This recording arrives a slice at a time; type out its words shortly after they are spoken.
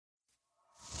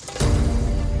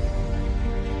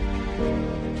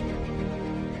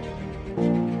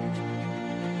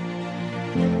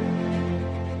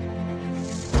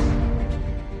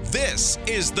This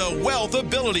is the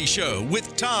Wealthability Show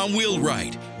with Tom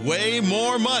Wheelwright. Way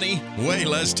more money, way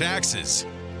less taxes.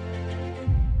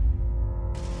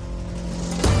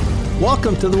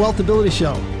 Welcome to the Wealthability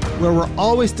Show, where we're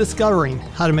always discovering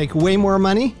how to make way more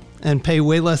money and pay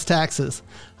way less taxes.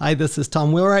 Hi, this is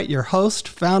Tom Wheelwright, your host,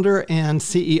 founder, and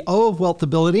CEO of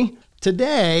Wealthability.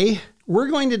 Today,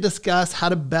 we're going to discuss how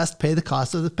to best pay the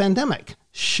cost of the pandemic.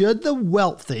 Should the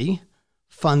wealthy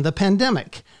fund the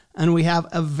pandemic? And we have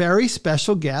a very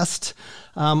special guest,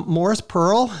 Morris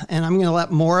Pearl, and I'm going to let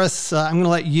Morris, I'm going to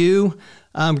let you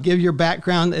give your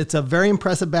background. It's a very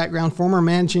impressive background. Former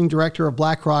managing director of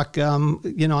BlackRock.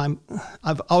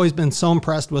 I've always been so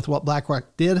impressed with what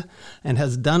BlackRock did and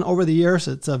has done over the years.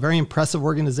 It's a very impressive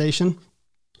organization.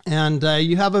 And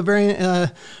you have a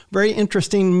very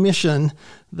interesting mission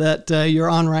that you're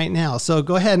on right now. So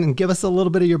go ahead and give us a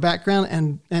little bit of your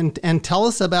background and tell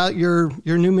us about your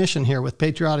new mission here with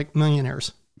Patriotic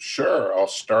Millionaires. Sure. I'll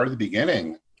start at the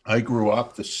beginning. I grew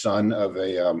up the son of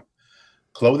a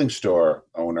clothing store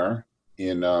owner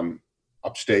in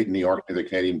upstate New York near the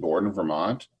Canadian border in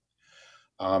Vermont.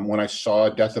 When I saw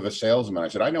Death of a Salesman, I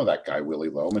said, I know that guy, Willie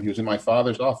Loman. He was in my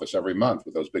father's office every month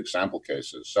with those big sample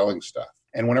cases selling stuff.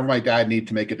 And whenever my dad needed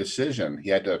to make a decision, he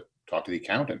had to talk to the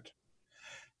accountant.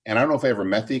 And I don't know if I ever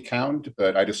met the accountant,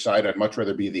 but I decided I'd much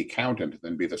rather be the accountant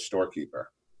than be the storekeeper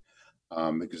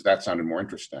because that sounded more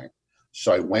interesting.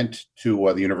 So I went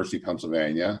to the University of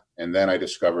Pennsylvania, and then I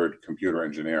discovered computer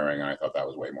engineering, and I thought that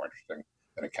was way more interesting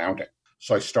than accounting.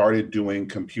 So I started doing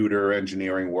computer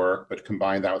engineering work, but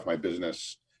combined that with my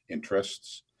business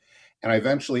interests. And I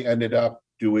eventually ended up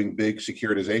doing big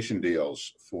securitization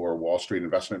deals for Wall Street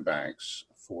investment banks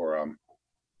for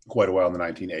quite a while in the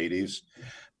 1980s.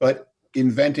 But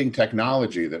inventing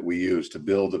technology that we use to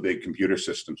build the big computer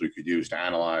systems we could use to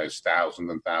analyze thousands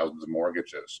and thousands of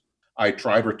mortgages. I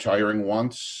tried retiring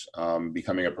once,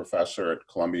 becoming a professor at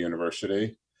Columbia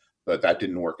University, but that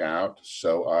didn't work out.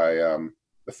 So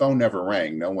the phone never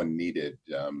rang. No one needed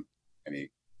any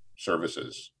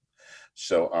services.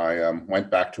 So I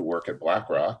went back to work at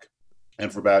BlackRock.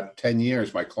 And for about 10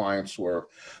 years, my clients were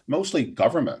mostly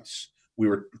governments. We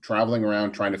were traveling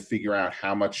around trying to figure out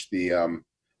how much the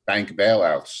bank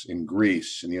bailouts in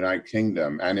Greece, in the United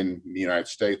Kingdom, and in the United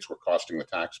States were costing the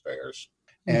taxpayers.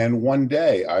 And one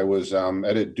day I was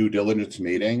at a due diligence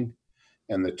meeting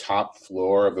in the top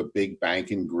floor of a big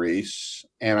bank in Greece.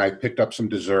 And I picked up some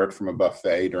dessert from a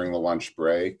buffet during the lunch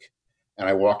break. And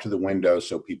I walked to the window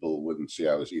so people wouldn't see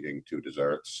I was eating 2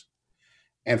 desserts.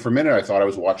 And for a minute, I thought I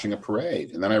was watching a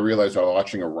parade. And then I realized I was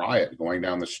watching a riot going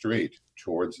down the street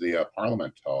towards the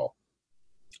Parliament Hall.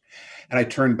 And I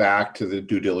turned back to the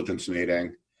due diligence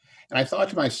meeting. And I thought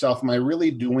to myself, am I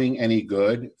really doing any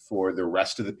good for the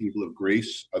rest of the people of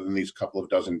Greece, other than these couple of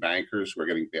dozen bankers who are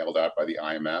getting bailed out by the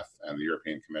IMF and the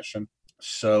European Commission?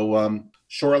 So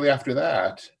shortly after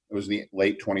that, it was the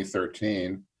late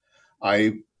 2013,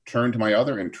 I turned to my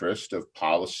other interest of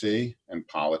policy and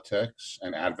politics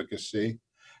and advocacy.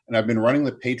 And I've been running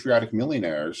the Patriotic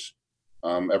Millionaires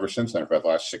ever since then. For the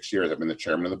last 6 years, I've been the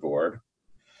chairman of the board.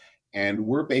 And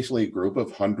we're basically a group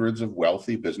of hundreds of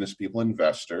wealthy business people,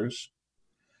 investors.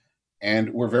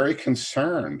 And we're very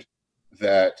concerned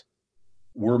that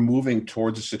we're moving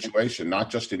towards a situation, not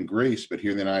just in Greece, but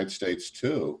here in the United States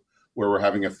too, where we're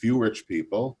having a few rich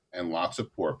people and lots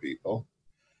of poor people.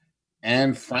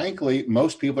 And frankly,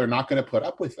 most people are not going to put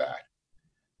up with that.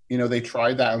 You know, they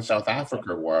tried that in South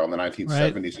Africa a while in the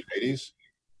 1970s and 80s.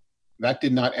 That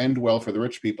did not end well for the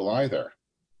rich people either.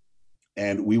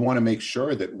 And we want to make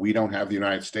sure that we don't have the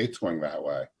United States going that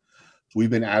way. So we've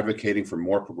been advocating for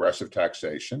more progressive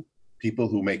taxation, people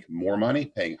who make more money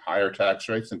paying higher tax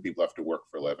rates than people who have to work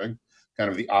for a living, kind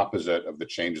of the opposite of the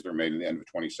changes that were made in the end of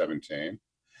 2017.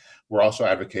 We're also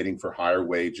advocating for higher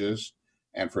wages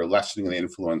and for lessening the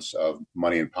influence of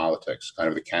money in politics, kind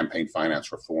of the campaign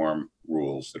finance reform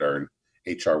rules that are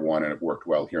in HR 1 and have worked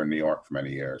well here in New York for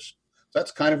many years. So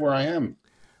that's kind of where I am.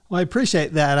 Well, I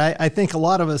appreciate that. I think a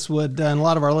lot of us would, and a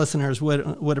lot of our listeners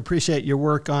would appreciate your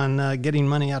work on getting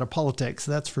money out of politics.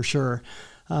 That's for sure.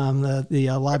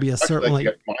 The lobbyists certainly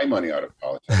get my money out of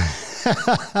politics.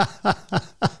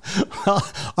 Well,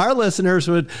 our listeners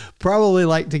would probably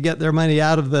like to get their money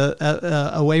out of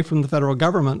away from the federal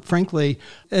government, frankly,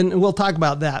 and we'll talk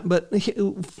about that. But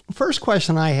first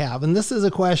question I have, and this is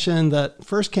a question that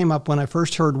first came up when I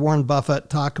first heard Warren Buffett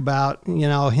talk about,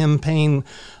 him paying,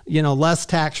 less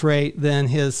tax rate than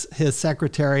his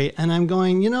secretary, and I'm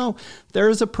going,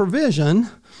 there's a provision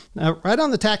right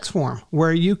on the tax form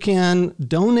where you can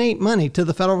donate money to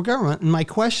the federal government. And my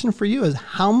question for you is,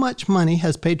 how much money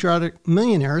has Patriotic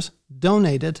Millionaires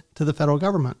donated to the federal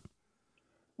government?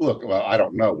 Look, well, I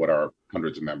don't know what our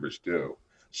hundreds of members do.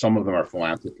 Some of them are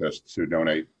philanthropists who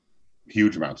donate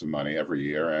huge amounts of money every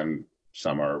year, and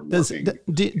some are working.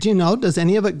 Do you know, does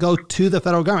any of it go to the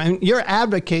federal government? I mean, you're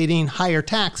advocating higher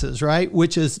taxes, right?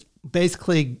 Which is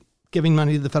basically giving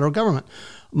money to the federal government.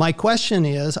 My question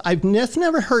is, I've just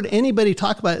never heard anybody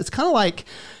talk about it. It's kind of like,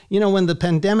 when the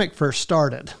pandemic first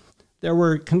started, there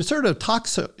were conservative talk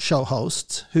show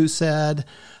hosts who said,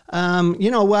 you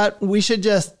know what, we should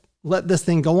just let this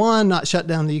thing go on, not shut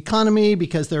down the economy,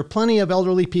 because there are plenty of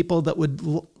elderly people that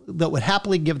would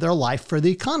happily give their life for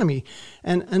the economy.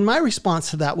 And my response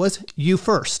to that was, you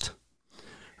first,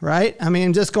 right? I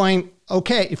mean, just going,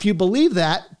 okay, if you believe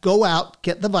that, go out,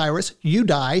 get the virus, you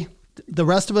die. The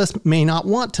rest of us may not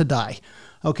want to die.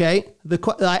 Okay.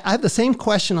 I have the same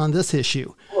question on this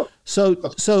issue. So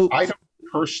I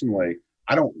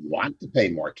don't want to pay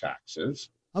more taxes.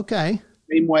 Okay.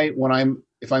 Same way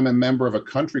if I'm a member of a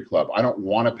country club, I don't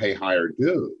want to pay higher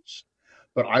dues,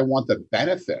 but I want the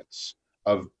benefits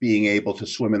of being able to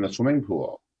swim in the swimming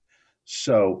pool.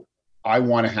 So I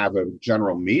want to have a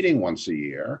general meeting once a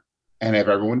year and have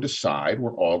everyone decide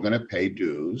we're all going to pay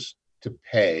dues to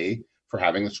pay for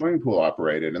having the swimming pool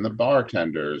operated, and the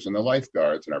bartenders and the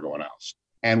lifeguards and everyone else.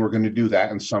 And we're going to do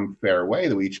that in some fair way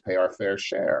that we each pay our fair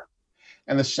share.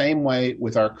 And the same way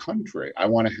with our country, I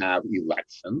want to have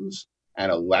elections and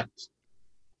elect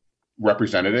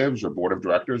representatives or board of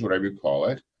directors, whatever you call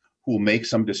it, who will make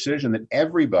some decision that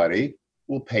everybody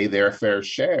will pay their fair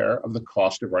share of the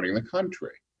cost of running the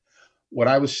country. What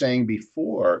I was saying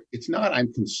before, it's not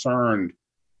I'm concerned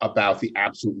about the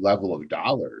absolute level of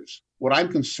dollars. What I'm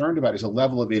concerned about is a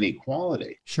level of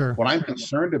inequality. Sure. What I'm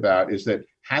concerned about is that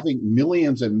having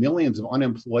millions and millions of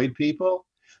unemployed people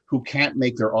who can't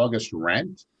make their August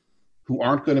rent, who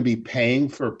aren't going to be paying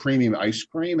for premium ice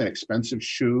cream and expensive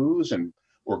shoes and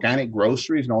organic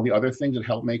groceries and all the other things that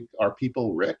help make our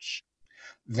people rich.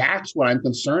 That's what I'm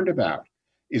concerned about,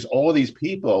 is all of these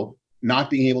people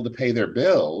not being able to pay their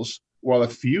bills, while a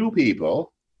few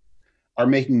people are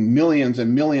making millions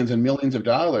and millions and millions of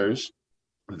dollars.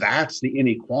 That's the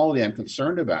inequality I'm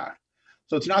concerned about.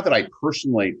 So it's not that I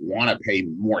personally want to pay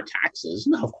more taxes.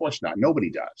 No, of course not. Nobody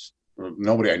does. Or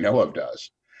nobody I know of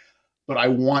does. But I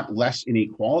want less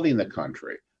inequality in the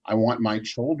country. I want my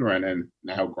children and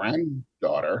now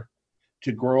granddaughter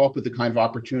to grow up with the kind of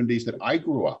opportunities that I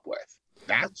grew up with.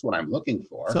 That's what I'm looking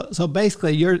for. So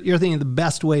basically, you're thinking the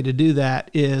best way to do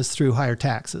that is through higher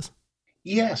taxes.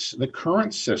 Yes, the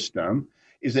current system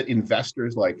is that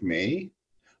investors like me,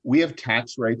 we have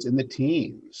tax rates in the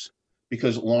teens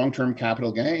because long-term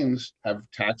capital gains have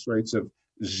tax rates of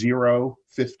 0,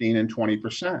 15, and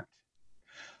 20%.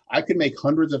 I could make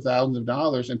hundreds of thousands of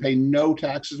dollars and pay no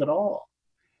taxes at all.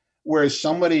 Whereas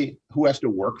somebody who has to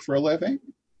work for a living,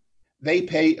 they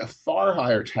pay a far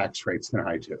higher tax rates than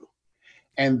I do.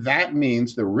 And that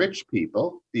means the rich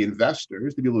people, the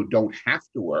investors, the people who don't have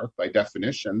to work, by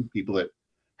definition, people that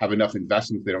have enough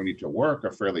investments they don't need to work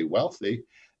are fairly wealthy,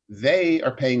 they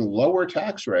are paying lower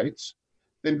tax rates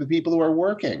than the people who are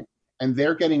working. And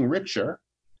they're getting richer,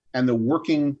 and the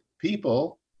working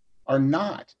people are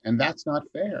not. And that's not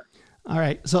fair. All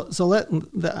right. So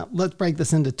let's break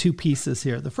this into two pieces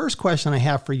here. The first question I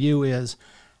have for you is,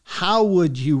 how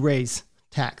would you raise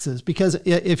taxes? Because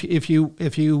if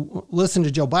you listen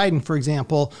to Joe Biden, for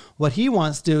example, what he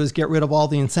wants to do is get rid of all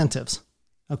the incentives.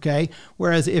 Okay.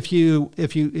 Whereas if you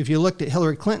looked at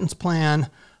Hillary Clinton's plan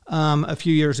 4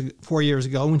 years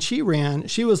ago when she ran,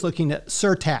 she was looking at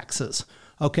surtaxes.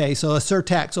 Okay, so a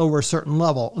surtax over a certain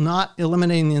level, not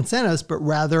eliminating the incentives, but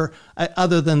rather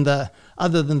other than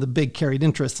the big carried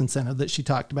interest incentive that she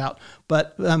talked about.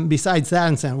 But besides that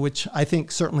incentive, which I think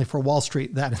certainly for Wall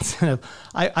Street, that incentive,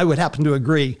 I would happen to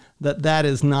agree that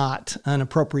is not an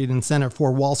appropriate incentive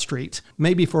for Wall Street.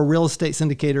 Maybe for real estate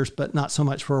syndicators, but not so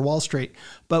much for Wall Street.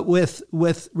 But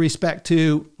with respect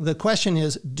to the question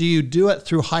is, do you do it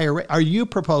through higher rates? Are you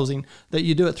proposing that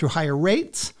you do it through higher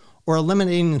rates or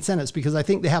eliminating incentives? Because I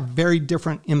think they have very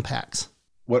different impacts.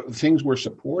 What things we're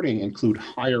supporting include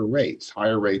higher rates,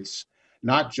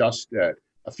 not just at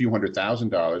a few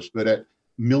 $100,000, but at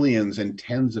millions and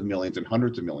tens of millions and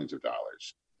hundreds of millions of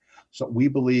dollars. So we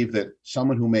believe that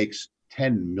someone who makes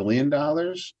 $10 million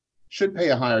should pay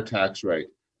a higher tax rate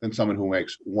than someone who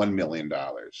makes $1 million.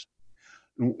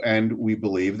 And we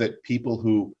believe that people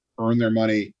who earn their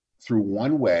money through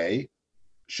one way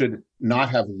should not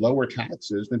have lower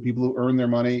taxes than people who earn their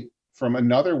money from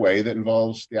another way that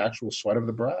involves the actual sweat of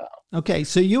the brow. Okay,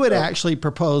 so you would actually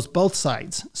propose both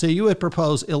sides. So you would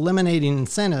propose eliminating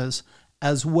incentives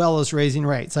as well as raising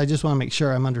rates. I just want to make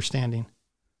sure I'm understanding.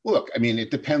 Look, I mean,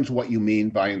 it depends what you mean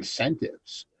by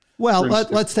incentives. Well,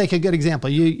 let's take a good example.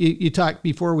 You talked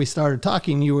before we started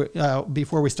talking.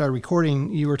 Before we started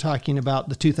recording, you were talking about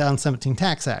the 2017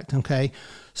 Tax Act. Okay,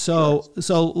 so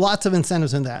lots of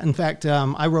incentives in that. In fact,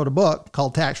 I wrote a book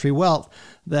called Tax Free Wealth.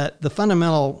 That the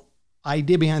fundamental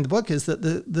idea behind the book is that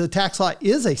the tax law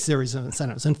is a series of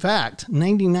incentives. In fact,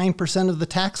 99% of the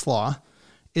tax law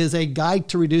is a guide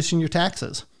to reducing your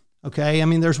taxes. Okay. I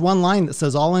mean, there's one line that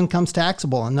says all income's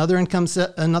taxable. Another line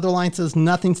says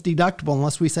nothing's deductible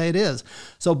unless we say it is.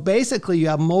 So basically you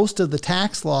have most of the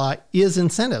tax law is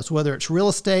incentives, whether it's real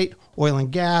estate, oil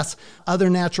and gas, other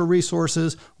natural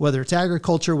resources, whether it's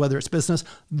agriculture, whether it's business,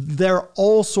 there are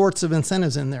all sorts of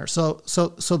incentives in there. So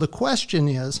the question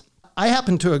is, I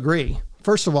happen to agree.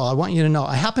 First of all, I want you to know,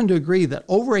 I happen to agree that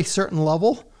over a certain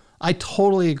level, I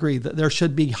totally agree that there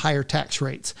should be higher tax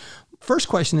rates. First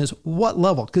question is what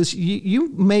level? Because you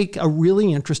make a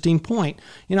really interesting point.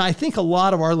 I think a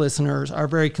lot of our listeners are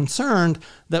very concerned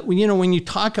that when you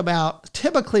talk about,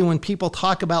 typically when people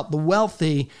talk about the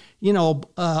wealthy,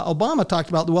 Obama talked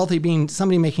about the wealthy being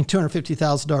somebody making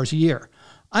 $250,000 a year.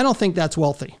 I don't think that's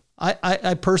wealthy.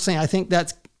 I personally, I think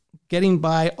that's getting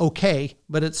by okay,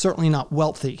 but it's certainly not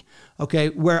wealthy. Okay,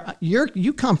 where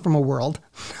you come from a world,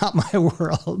 not my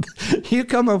world. You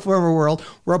come from a world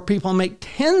where people make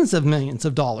tens of millions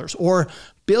of dollars or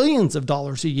billions of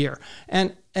dollars a year.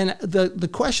 And the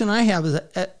question I have is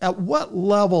at what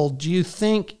level do you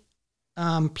think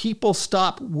people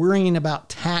stop worrying about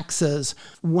taxes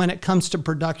when it comes to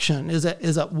production? Is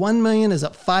it 1 million? Is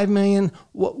it 5 million?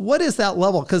 What is that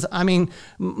level? Because I mean,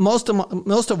 most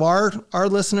of our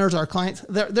listeners, our clients,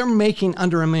 they're making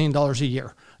under $1 million a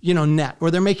year, net,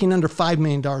 or they're making under $5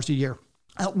 million a year.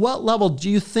 At what level do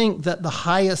you think that the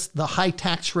high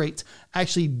tax rates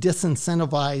actually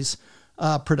disincentivize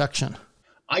production?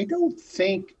 I don't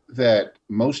think that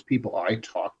most people I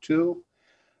talk to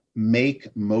make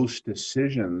most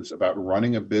decisions about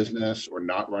running a business or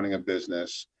not running a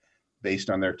business based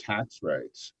on their tax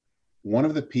rates. One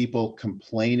of the people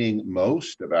complaining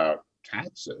most about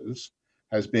taxes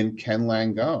has been Ken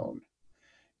Langone.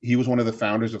 He was one of the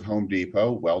founders of Home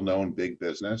Depot, well-known big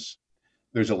business.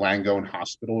 There's a Langone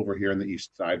Hospital over here on the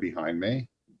east side behind me.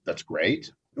 That's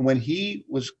great. And when he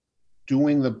was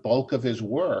doing the bulk of his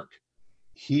work,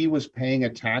 he was paying a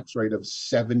tax rate of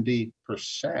 70%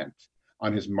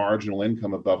 on his marginal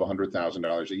income above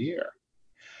 $100,000 a year.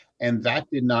 And that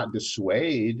did not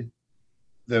dissuade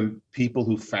the people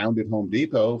who founded Home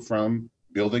Depot from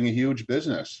building a huge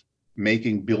business,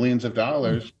 making billions of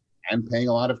dollars and paying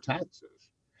a lot of taxes.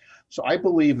 So I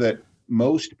believe that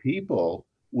most people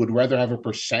would rather have a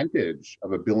percentage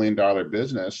of $1 billion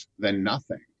business than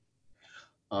nothing.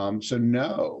 So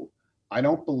no, I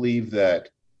don't believe that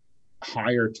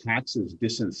higher taxes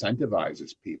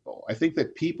disincentivizes people. I think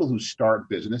that people who start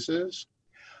businesses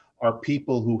are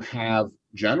people who have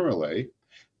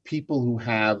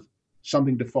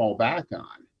something to fall back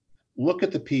on. Look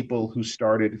at the people who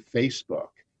started Facebook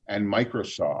and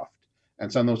Microsoft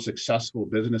and some of those successful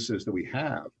businesses that we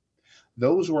have.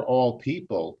 Those were all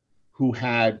people who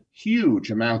had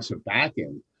huge amounts of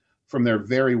backing from their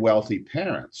very wealthy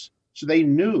parents. So they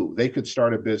knew they could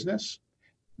start a business.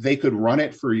 They could run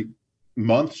it for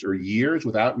months or years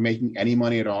without making any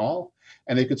money at all,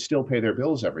 and they could still pay their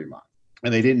bills every month.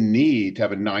 And they didn't need to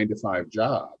have a 9-to-5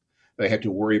 job. They had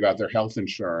to worry about their health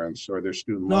insurance or their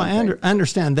student loan. No, I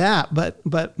understand that,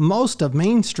 but most of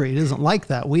Main Street isn't like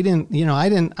that. We didn't,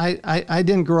 I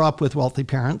didn't grow up with wealthy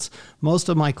parents. Most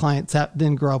of my clients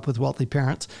didn't grow up with wealthy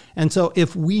parents. And so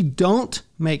if we don't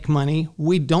make money,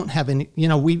 we don't have any,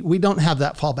 we don't have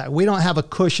that fallback. We don't have a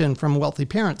cushion from wealthy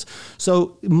parents.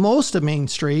 So most of Main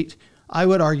Street, I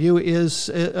would argue, is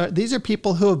these are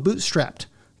people who have bootstrapped.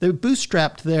 They've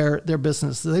bootstrapped their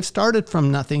business. They've started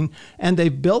from nothing and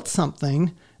they've built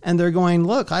something and they're going,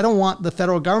 look, I don't want the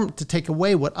federal government to take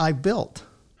away what I've built.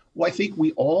 Well, I think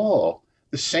we all,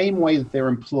 the same way that their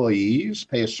employees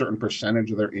pay a certain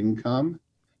percentage of their income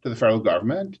to the federal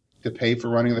government to pay for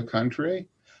running the country,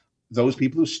 those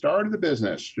people who started the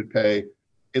business should pay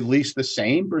at least the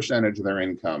same percentage of their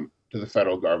income to the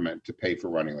federal government to pay for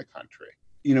running the country.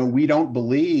 We don't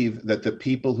believe that the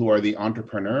people who are the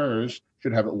entrepreneurs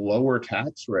should have lower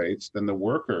tax rates than the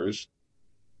workers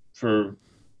for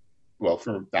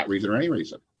that reason or any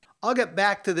reason. I'll get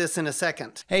back to this in a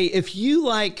second. Hey, if you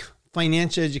like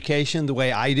financial education the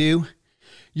way I do,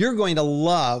 you're going to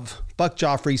love Buck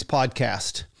Joffrey's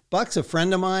podcast. Buck's a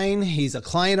friend of mine. He's a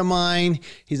client of mine.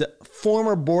 He's a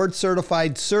former board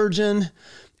certified surgeon,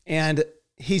 and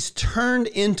he's turned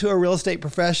into a real estate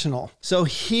professional. So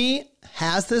he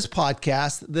has this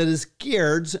podcast that is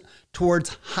geared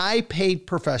towards high-paid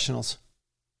professionals.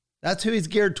 That's who he's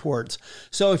geared towards.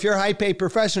 So if you're a high-paid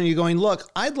professional, you're going, look,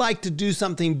 I'd like to do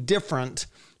something different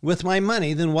with my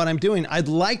money than what I'm doing. I'd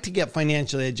like to get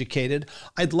financially educated.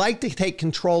 I'd like to take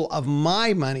control of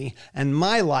my money and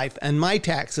my life and my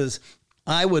taxes.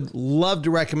 I would love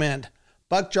to recommend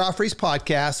Buck Joffrey's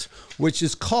podcast, which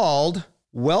is called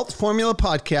Wealth Formula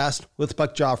Podcast with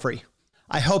Buck Joffrey.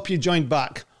 I hope you join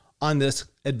Buck on this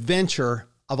adventure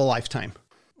of a lifetime.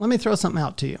 Let me throw something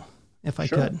out to you, if I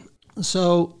could.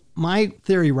 So my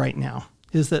theory right now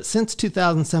is that since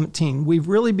 2017, we've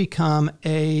really become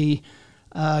a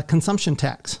consumption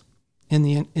tax in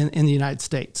the United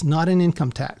States, not an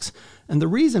income tax. And the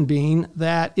reason being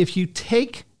that if you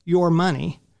take your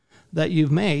money that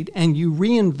you've made and you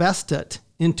reinvest it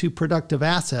into productive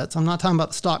assets, I'm not talking about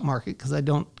the stock market because I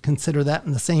don't consider that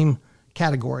in the same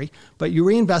category, but you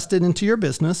reinvest it into your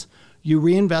business, you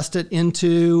reinvest it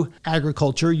into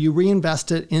agriculture, you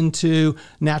reinvest it into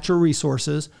natural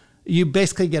resources, you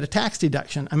basically get a tax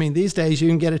deduction. I mean, these days you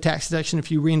can get a tax deduction if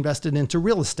you reinvest it into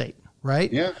real estate,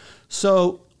 right? Yeah.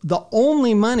 So the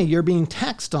only money you're being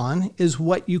taxed on is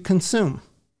what you consume,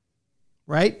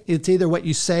 right? It's either what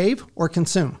you save or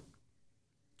consume.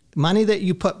 Money that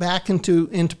you put back into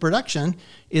production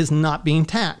is not being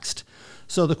taxed.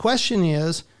 So the question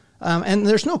is, and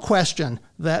there's no question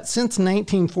that since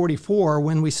 1944,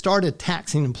 when we started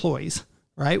taxing employees,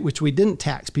 right, which we didn't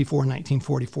tax before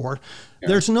 1944,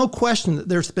 there's no question that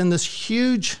there's been this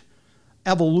huge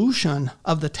evolution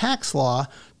of the tax law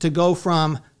to go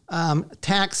from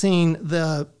taxing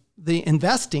the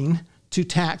investing to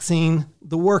taxing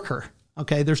the worker.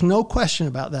 Okay, there's no question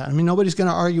about that. I mean, nobody's going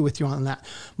to argue with you on that.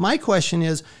 My question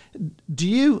is, do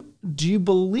you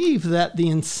believe that the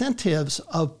incentives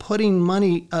of putting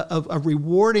money, of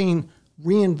rewarding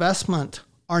reinvestment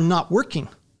are not working?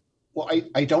 Well,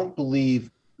 I don't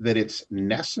believe that it's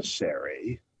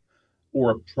necessary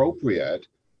or appropriate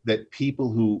that people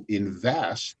who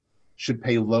invest should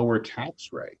pay lower tax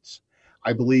rates.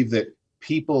 I believe that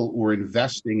people were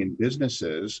investing in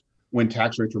businesses when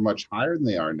tax rates were much higher than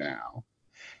they are now.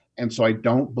 And so I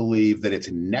don't believe that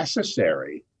it's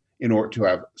necessary in order to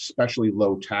have especially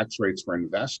low tax rates for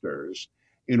investors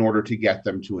in order to get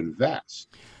them to invest.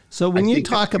 So when you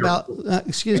talk about,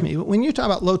 when you talk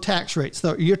about low tax rates,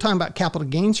 though, you're talking about capital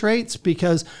gains rates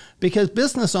because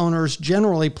business owners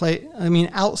generally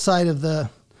outside of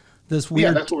this weird.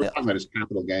 Yeah, that's what we're talking about is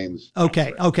capital gains.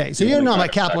 Okay. So you're not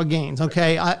about capital gains.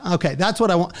 Okay. That's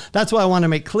what I want. That's what I want to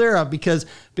make clear of because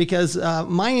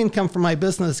my income from my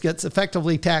business gets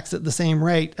effectively taxed at the same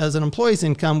rate as an employee's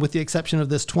income, with the exception of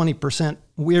this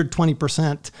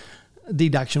 20%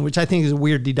 deduction, which I think is a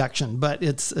weird deduction, but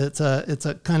it's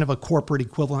a kind of a corporate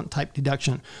equivalent type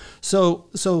deduction. So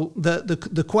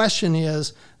the question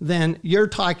is, then you're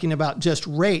talking about just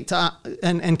rates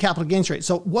and capital gains rates.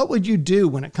 So what would you do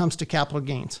when it comes to capital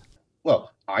gains?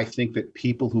 Well, I think that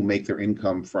people who make their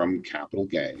income from capital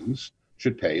gains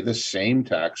should pay the same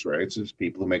tax rates as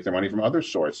people who make their money from other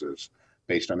sources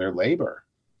based on their labor.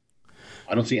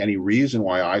 I don't see any reason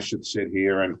why I should sit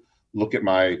here and look at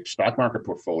my stock market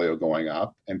portfolio going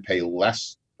up and pay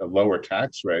a lower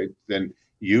tax rate than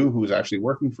you, who's actually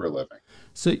working for a living.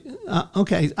 So,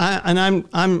 okay.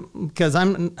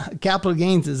 Capital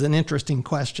gains is an interesting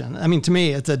question. I mean, to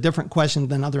me, it's a different question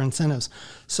than other incentives.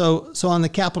 So on the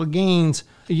capital gains,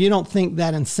 you don't think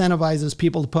that incentivizes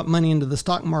people to put money into the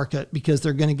stock market because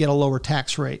they're going to get a lower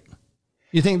tax rate?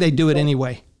 You think they do it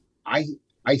anyway? I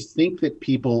think that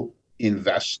people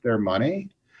invest their money.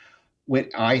 When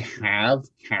I have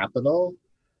capital,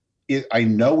 I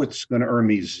know it's going to earn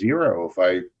me zero if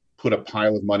I put a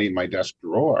pile of money in my desk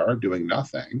drawer doing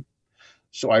nothing.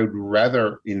 So I would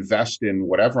rather invest in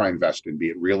whatever I invest in, be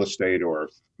it real estate or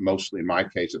mostly, in my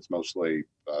case, it's mostly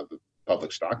the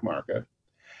public stock market.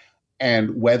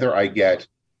 And whether I get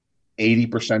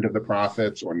 80% of the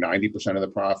profits or 90% of the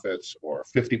profits or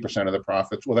 50% of the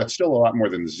profits, well, that's still a lot more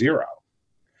than zero.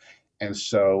 And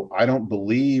so I don't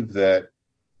believe that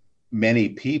many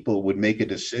people would make a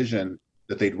decision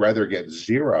that they'd rather get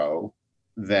zero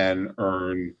than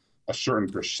earn a certain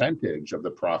percentage of the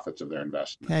profits of their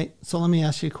investment. Okay, so let me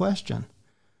ask you a question.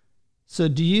 So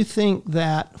do you think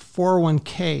that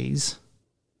 401ks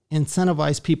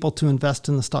incentivize people to invest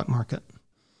in the stock market?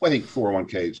 Well, I think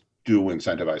 401ks do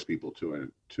incentivize people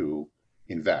to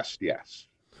invest, yes.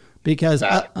 Because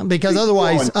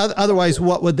otherwise,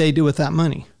 what would they do with that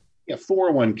money? Yeah,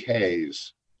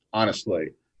 401ks,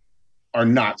 honestly, are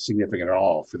not significant at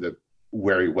all for the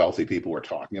very wealthy people we're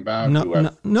talking about.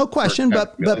 No question,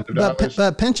 but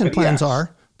pension plans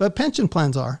are. But pension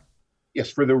plans are. Yes,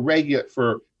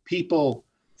 for people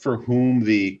for whom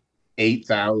the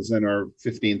 $8,000 or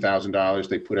 $15,000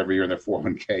 they put every year in their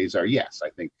 401ks are, yes, I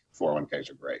think 401ks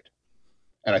are great.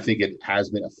 And I think it has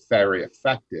been very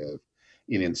effective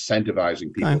in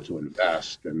incentivizing people to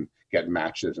invest and get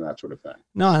matches and that sort of thing.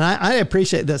 No, and I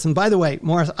appreciate this. And by the way,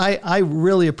 Morris, I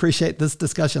really appreciate this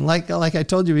discussion. Like I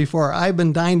told you before, I've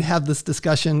been dying to have this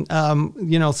discussion,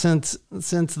 since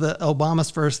the Obama's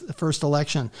first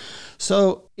election.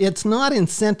 So it's not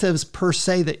incentives per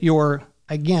se that you're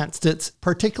against. It's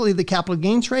particularly the capital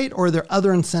gains rate, or are there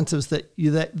other incentives that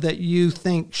you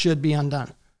think should be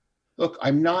undone? Look,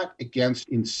 I'm not against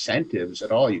incentives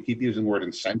at all. You keep using the word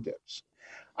incentives.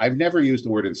 I've never used the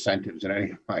word incentives in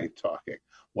any of my talking.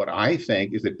 What I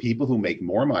think is that people who make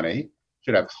more money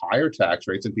should have higher tax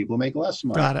rates than people who make less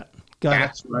money. Got it.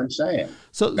 That's what I'm saying.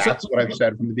 So that's what I've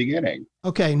said from the beginning.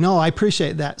 Okay. No, I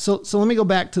appreciate that. So let me go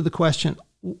back to the question.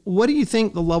 What do you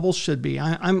think the levels should be?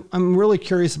 I'm really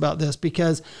curious about this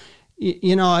because,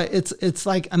 it's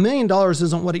like $1 million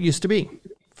isn't what it used to be,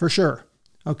 for sure.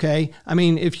 Okay. I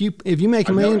mean, if you make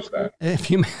 $1 million, if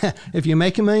you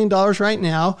make $1 million right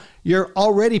now, you're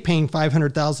already paying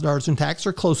 $500,000 in tax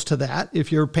or close to that.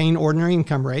 If you're paying ordinary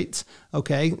income rates,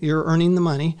 okay, you're earning the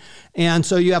money. And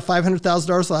so you have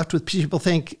 $500,000 left, which people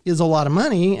think is a lot of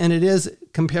money. And it is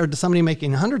compared to somebody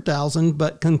making 100,000,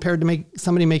 but compared to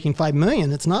somebody making 5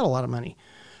 million, it's not a lot of money.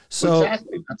 So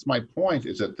exactly. That's my point,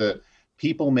 is that the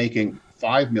people making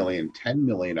 5 million, 10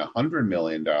 million, $100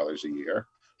 million a year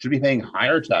should be paying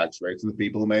higher tax rates than the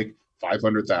people who make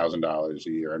 $500,000 a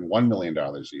year and $1 million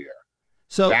a year.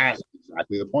 So that's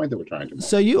exactly the point that we're trying to make.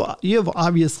 So you have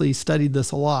obviously studied this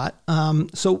a lot.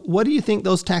 So what do you think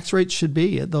those tax rates should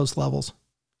be at those levels?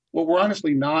 Well, we're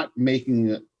honestly not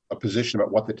making a position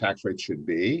about what the tax rate should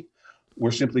be.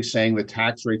 We're simply saying the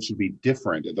tax rate should be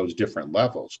different at those different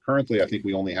levels. Currently, I think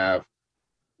we only have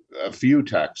a few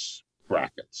tax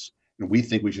brackets, and we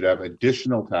think we should have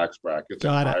additional tax brackets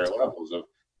at higher levels of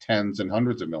tens and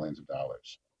hundreds of millions of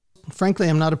dollars. Frankly,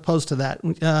 I'm not opposed to that,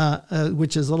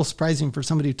 which is a little surprising for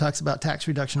somebody who talks about tax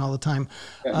reduction all the time.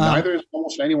 Neither is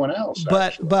almost anyone else.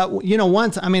 But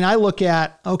I look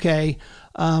at,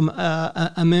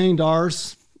 $1 million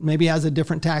maybe has a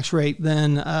different tax rate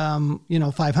than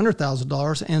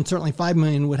 $500,000, and certainly 5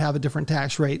 million would have a different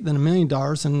tax rate than $1 million,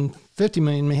 and 50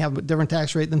 million may have a different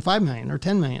tax rate than 5 million or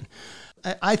 10 million.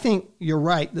 I think you're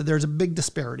right that there's a big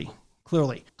disparity.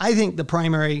 Clearly, I think the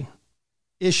primary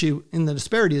issue in the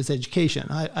disparity is education.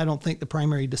 I don't think the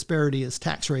primary disparity is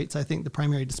tax rates. I think the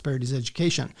primary disparity is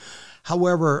education.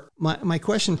 However, my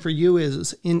question for you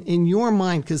is, in your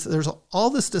mind, because there's all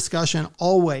this discussion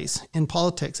always in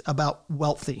politics about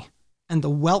wealthy, and the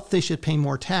wealthy should pay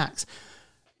more tax.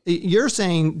 You're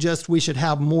saying just we should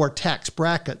have more tax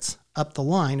brackets up the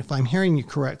line, if I'm hearing you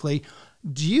correctly.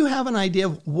 Do you have an idea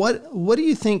of what do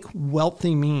you think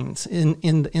wealthy means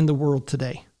in the world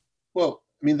today? Well,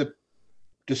 I mean, the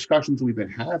discussions we've been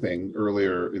having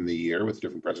earlier in the year with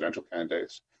different presidential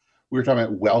candidates, we were talking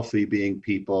about wealthy being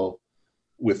people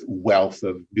with wealth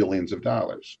of billions of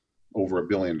dollars, over $1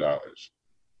 billion.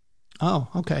 Oh,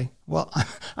 okay. Well,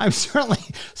 I'm certainly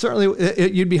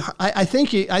you'd be. I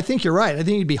think you're right. I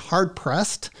think you'd be hard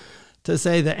pressed to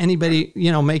say that anybody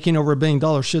making over $1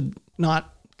 billion should not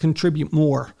contribute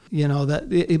more,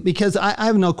 because I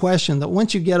have no question that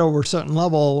once you get over a certain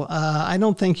level, I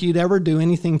don't think you'd ever do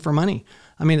anything for money.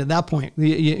 I mean, at that point,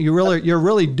 you're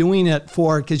really doing it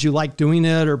because you like doing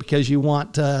it or because you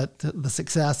want the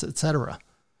success, et cetera.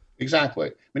 Exactly.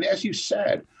 I mean, as you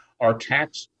said, our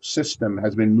tax system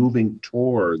has been moving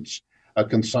towards a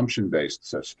consumption-based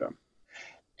system.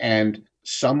 And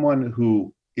someone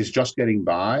who is just getting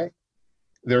by,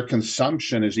 their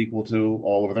consumption is equal to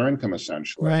all of their income,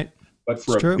 essentially. Right. But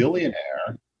for a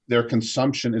billionaire, their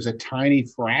consumption is a tiny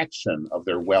fraction of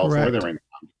their wealth or their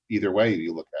income, either way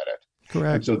you look at it.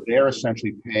 Correct. And so they're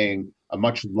essentially paying a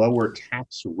much lower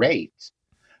tax rate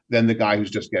than the guy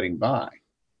who's just getting by.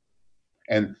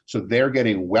 And so they're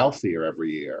getting wealthier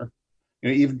every year.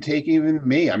 Even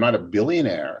me, I'm not a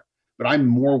billionaire, but I'm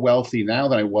more wealthy now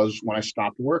than I was when I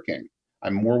stopped working.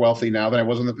 I'm more wealthy now than I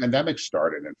was when the pandemic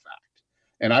started, in fact.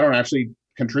 And I don't actually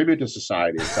contribute to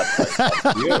society except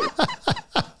for you.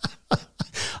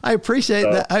 I appreciate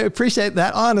that. I appreciate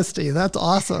that honesty. That's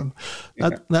awesome.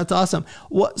 That's awesome.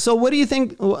 So what do you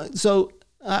think? So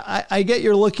I get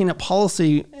you're looking at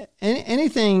policy.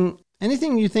 Anything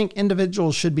you think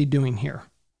individuals should be doing here?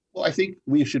 Well, I think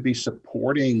we should be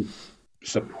supporting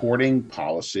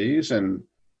policies and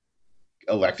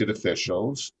elected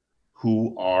officials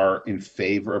who are in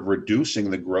favor of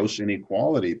reducing the gross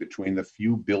inequality between the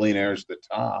few billionaires at the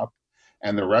top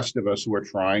and the rest of us who are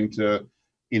trying to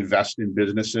invest in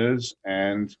businesses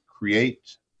and create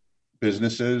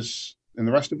businesses in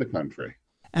the rest of the country.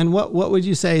 And what would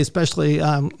you say, especially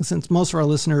since most of our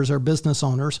listeners are business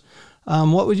owners,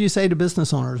 what would you say to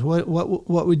business owners? What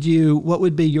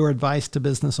would be your advice to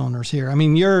business owners here? I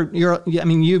mean,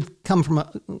 you've come from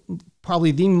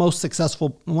probably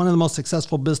one of the most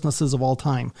successful businesses of all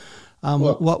time.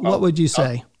 What would you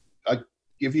say? I'll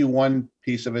give you one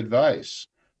piece of advice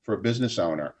for a business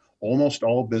owner. Almost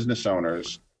all business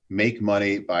owners make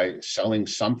money by selling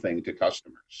something to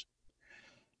customers.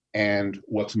 And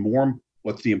what's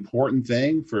the important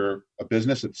thing for a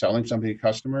business that's selling something to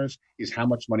customers is how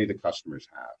much money the customers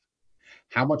have.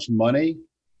 How much money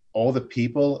all the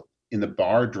people in the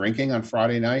bar drinking on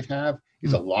Friday night have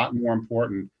is a lot more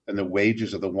important than the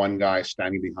wages of the one guy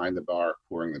standing behind the bar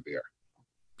pouring the beer.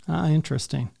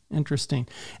 Interesting.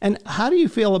 And how do you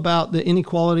feel about the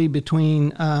inequality between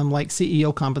like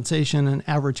CEO compensation and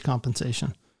average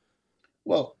compensation?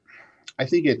 Well, I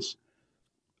think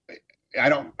I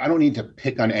don't need to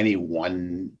pick on any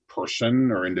one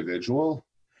person or individual.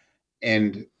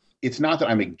 And it's not that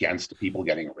I'm against people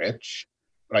getting rich,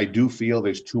 but I do feel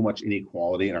there's too much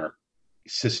inequality in our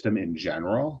system in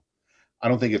general. I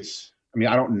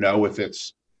don't know if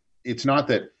it's not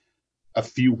that a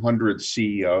few hundred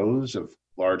CEOs of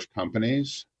large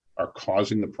companies are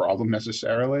causing the problem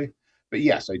necessarily. But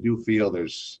yes, I do feel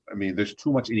there's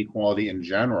too much inequality in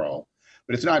general,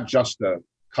 but it's not just a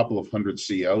couple of hundred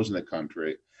CEOs in the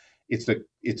country. It's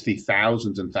the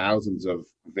thousands and thousands of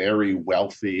very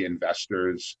wealthy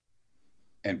investors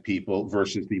and people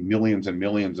versus the millions and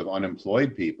millions of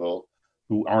unemployed people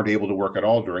who aren't able to work at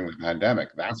all during the pandemic.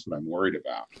 That's what I'm worried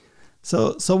about.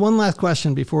 So one last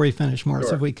question before we finish, Morris,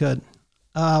 Sure. if we could.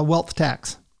 Wealth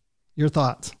tax. Your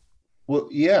thoughts? Well,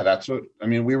 yeah, that's what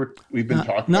we've been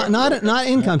talking about. Not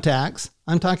income tax.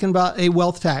 I'm talking about a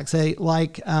wealth tax,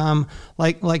 like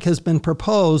has been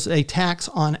proposed, a tax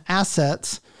on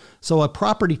assets. So a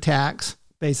property tax,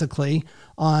 basically,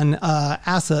 on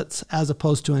assets as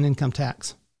opposed to an income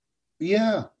tax.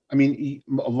 Yeah. I mean,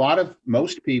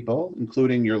 most people,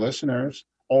 including your listeners,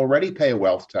 already pay a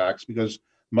wealth tax because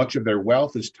much of their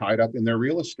wealth is tied up in their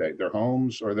real estate, their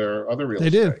homes or their other real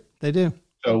estate. They do.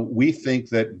 So we think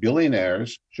that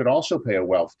billionaires should also pay a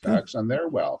wealth tax on their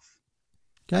wealth.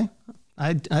 Okay.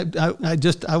 I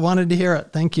wanted to hear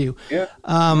it. Thank you. Yeah.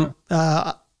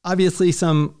 Obviously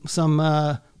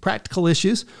some practical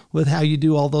issues with how you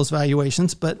do all those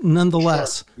valuations, but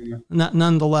nonetheless, Sure.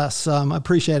 Yeah.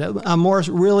 Appreciate it. Morris,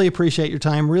 really appreciate your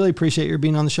time. Really appreciate your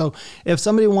being on the show. If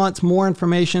somebody wants more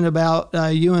information about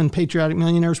you and Patriotic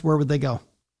Millionaires, where would they go?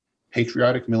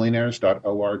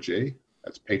 Patrioticmillionaires.org.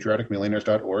 That's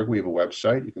patrioticmillionaires.org. We have a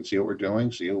website. You can see what we're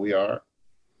doing, see who we are,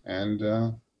 and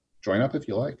join up if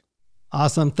you like.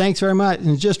 Awesome. Thanks very much.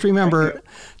 And just remember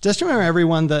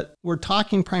everyone that we're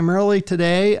talking primarily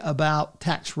today about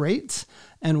tax rates,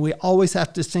 and we always have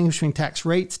to distinguish between tax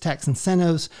rates, tax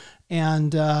incentives,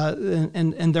 and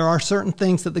there are certain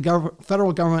things that the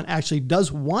federal government actually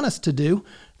does want us to do.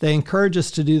 They encourage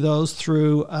us to do those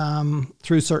through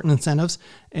certain incentives.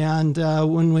 And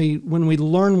when we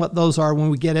learn what those are, when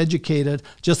we get educated,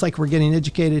 just like we're getting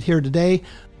educated here today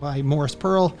by Morris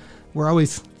Pearl, we're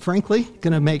always, frankly,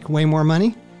 going to make way more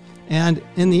money. And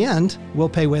in the end, we'll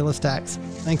pay way less tax.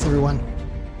 Thanks, everyone.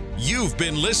 You've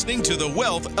been listening to the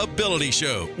Wealth Ability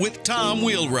Show with Tom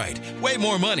Wheelwright. Way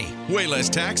more money, way less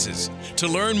taxes. To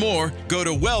learn more, go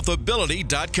to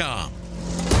wealthability.com.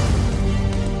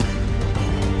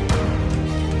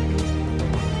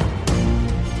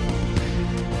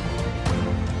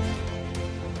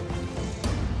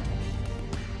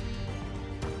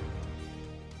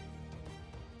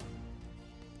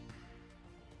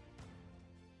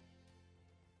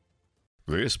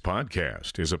 This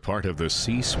podcast is a part of the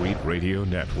C-Suite Radio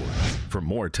Network. For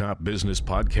more top business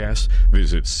podcasts,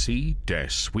 visit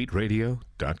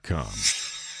c-suiteradio.com.